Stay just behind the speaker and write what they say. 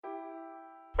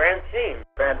Francine.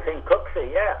 Francine Cooksey,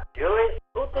 yeah. Jewish?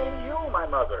 Who thinks you, my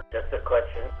mother? Just a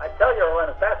question. I tell you, Owen,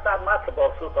 if that's not matzo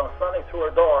ball soup I'm running through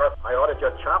her door, I ought to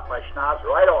just chop my schnoz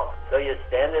right off. So you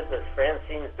stand at this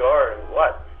Francine's door and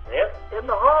what? Sniff? In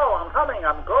the hall, I'm humming,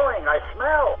 I'm going, I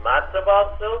smell. Matzo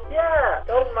ball soup? Yeah.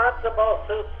 Don't matzo ball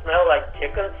soup smell like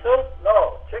chicken soup?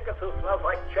 No, chicken soup smells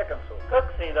like chicken soup.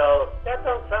 Cooksey, though, that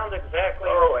don't sound exactly...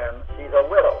 Owen, she's a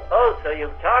widow. Oh, so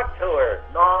you've talked to her?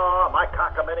 No, my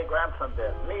cockamamie grandson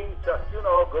did. Me, just,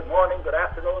 good morning, good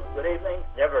afternoon, good evening.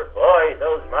 Never. Boy,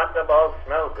 those matzo balls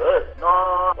smell good.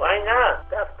 No. Why not?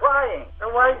 That's prying.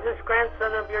 And why is this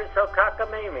grandson of yours so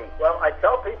cockamamie? Well, I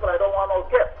tell people I don't want no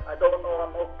gift. I don't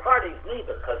want no parties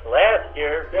neither. Because last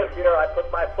year... This year I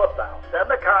put my foot down. Send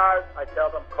the card. I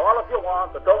tell them, call if you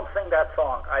want, but don't sing that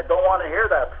song. I don't want to hear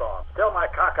that song. Still, my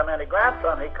cockamamie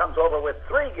grandson, he comes over with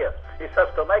 3 gifts. He says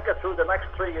to make it through the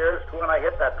next 3 years to when I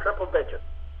hit that triple digit.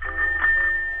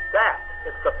 That,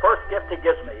 it's the first gift he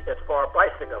gives me. It's for a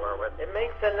bicycle, Erwin. It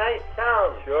makes a nice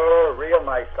sound. Sure, real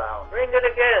nice sound. Ring it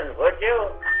again, would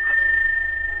you?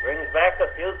 Brings back a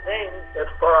few things. It's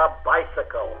for a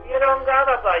bicycle. You don't got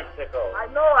a bicycle. I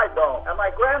know I don't, and my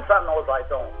grandson knows I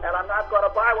don't. And I'm not going to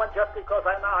buy one just because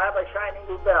I now have a shiny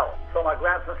new bell. So my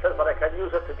grandson says, but I can use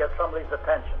it to get somebody's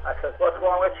attention. I says, what's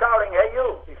wrong with shouting, hey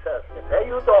you? He says, if hey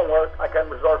you don't work, I can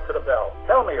resort to the bell.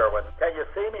 Tell me, Erwin, can you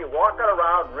see me walking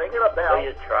around ringing a bell? So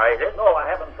you tried it? No, I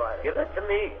haven't tried it. Give it to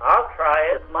me. I'll try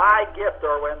it. It's my gift,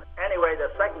 Erwin. Anyway, the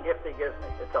second gift he gives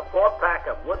me, it's a 4-pack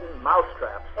of wooden mouse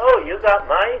traps. Oh, you got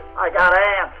mice? I got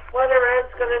ants. What are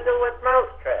ants going to do with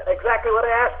mouse traps? Exactly what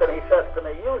I asked him. He says to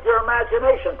me, use your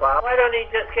imagination, Pop. Why don't he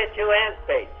just get you ant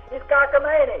baits? He's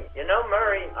cockamamie. You know,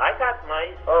 Murray, I got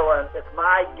mice. Erwin, it's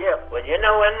my gift. Well, you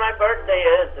know when my birthday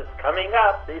is. It's coming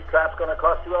up. These traps going to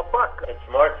cost you $1. It's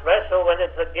more special when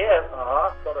it's a gift.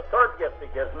 Uh-huh. So the third gift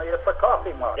he gives me is a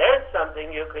coffee mug. There's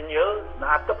something you can use.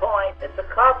 Not the point. It's a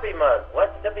coffee mug.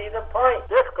 What's to be the point?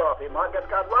 This coffee mug has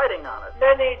got writing on it.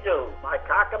 Many do. My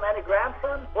cockamamie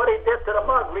grandson, what he did to the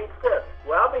mug reads this.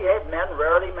 Well-behaved men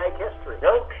rarely make history.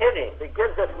 No kidding. He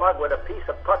gives this mug with a piece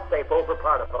of puck tape over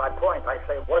part of it. I point. I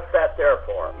say, what's that there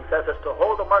for? He says it's to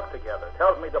hold the mug together.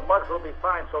 Tells me the mugs will be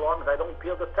fine so long as I don't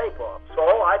peel the tape off. So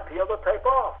I peel the tape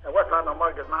off. And what's on the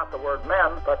mug is not the word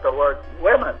men, but the word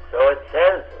women. So it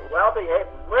says, well-behaved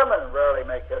women rarely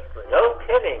make history. No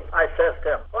kidding. I says to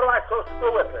him, what am I supposed to do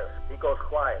with this? He goes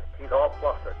quiet. He's all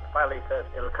flustered. Finally he says,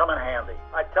 it'll come in handy.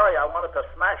 I tell you, I wanted to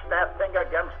smash that thing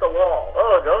against the wall.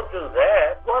 Oh, don't do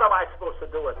that. What am I supposed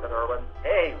to do with it, Erwin?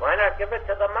 Hey, why not give it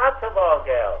to the matzo ball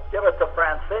gal? Give it to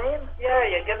Francine? Yeah,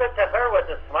 you give it to her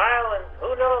with a smile, and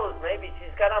who knows, maybe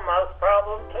she's got a mouse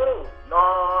problem too.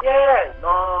 No. Yeah.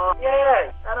 No.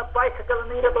 Yeah. And a bicycle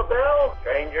in need of a bell?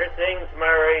 Stranger things,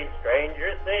 Murray.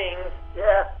 Stranger things.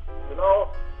 Yeah.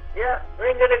 Yeah.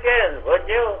 Ring it again, would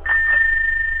you?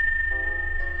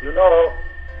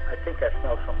 I think I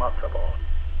smell some